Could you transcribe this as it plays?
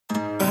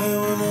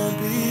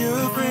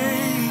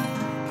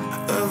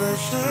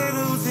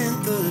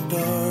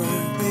dark.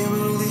 They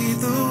will lead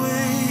the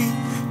way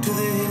to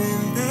the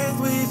hidden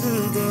pathways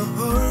of the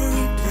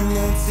heart. In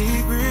that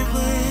secret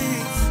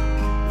place,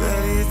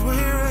 that is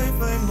where I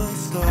find my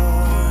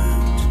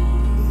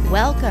start.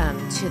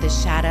 Welcome to the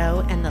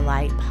Shadow and the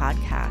Light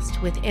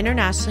podcast with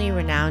internationally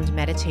renowned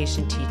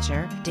meditation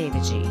teacher,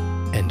 David G.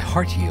 And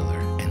heart healer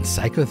and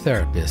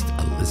psychotherapist,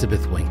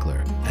 Elizabeth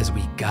Winkler, as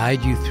we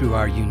guide you through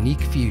our unique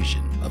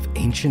fusion of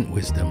ancient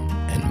wisdom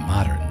and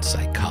modern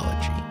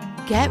psychology.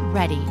 Get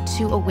ready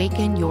to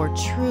awaken your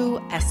true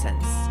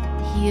essence,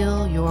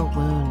 heal your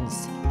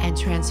wounds, and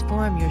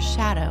transform your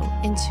shadow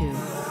into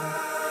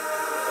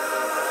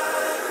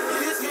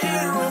It's here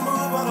to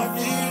remove all our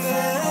fears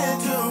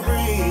and to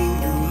bring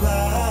new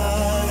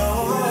light.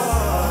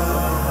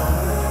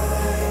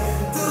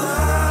 The light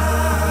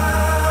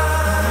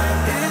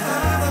is the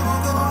light that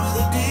will go to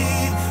the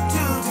deep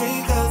to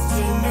take us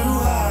to new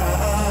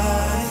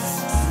heights.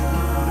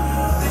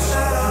 The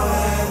shadow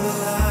and the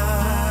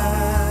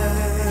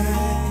light.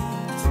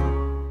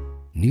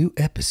 New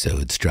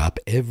episodes drop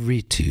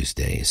every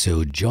Tuesday,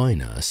 so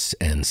join us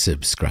and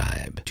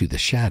subscribe to the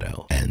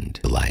Shadow and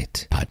the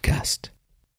Light podcast.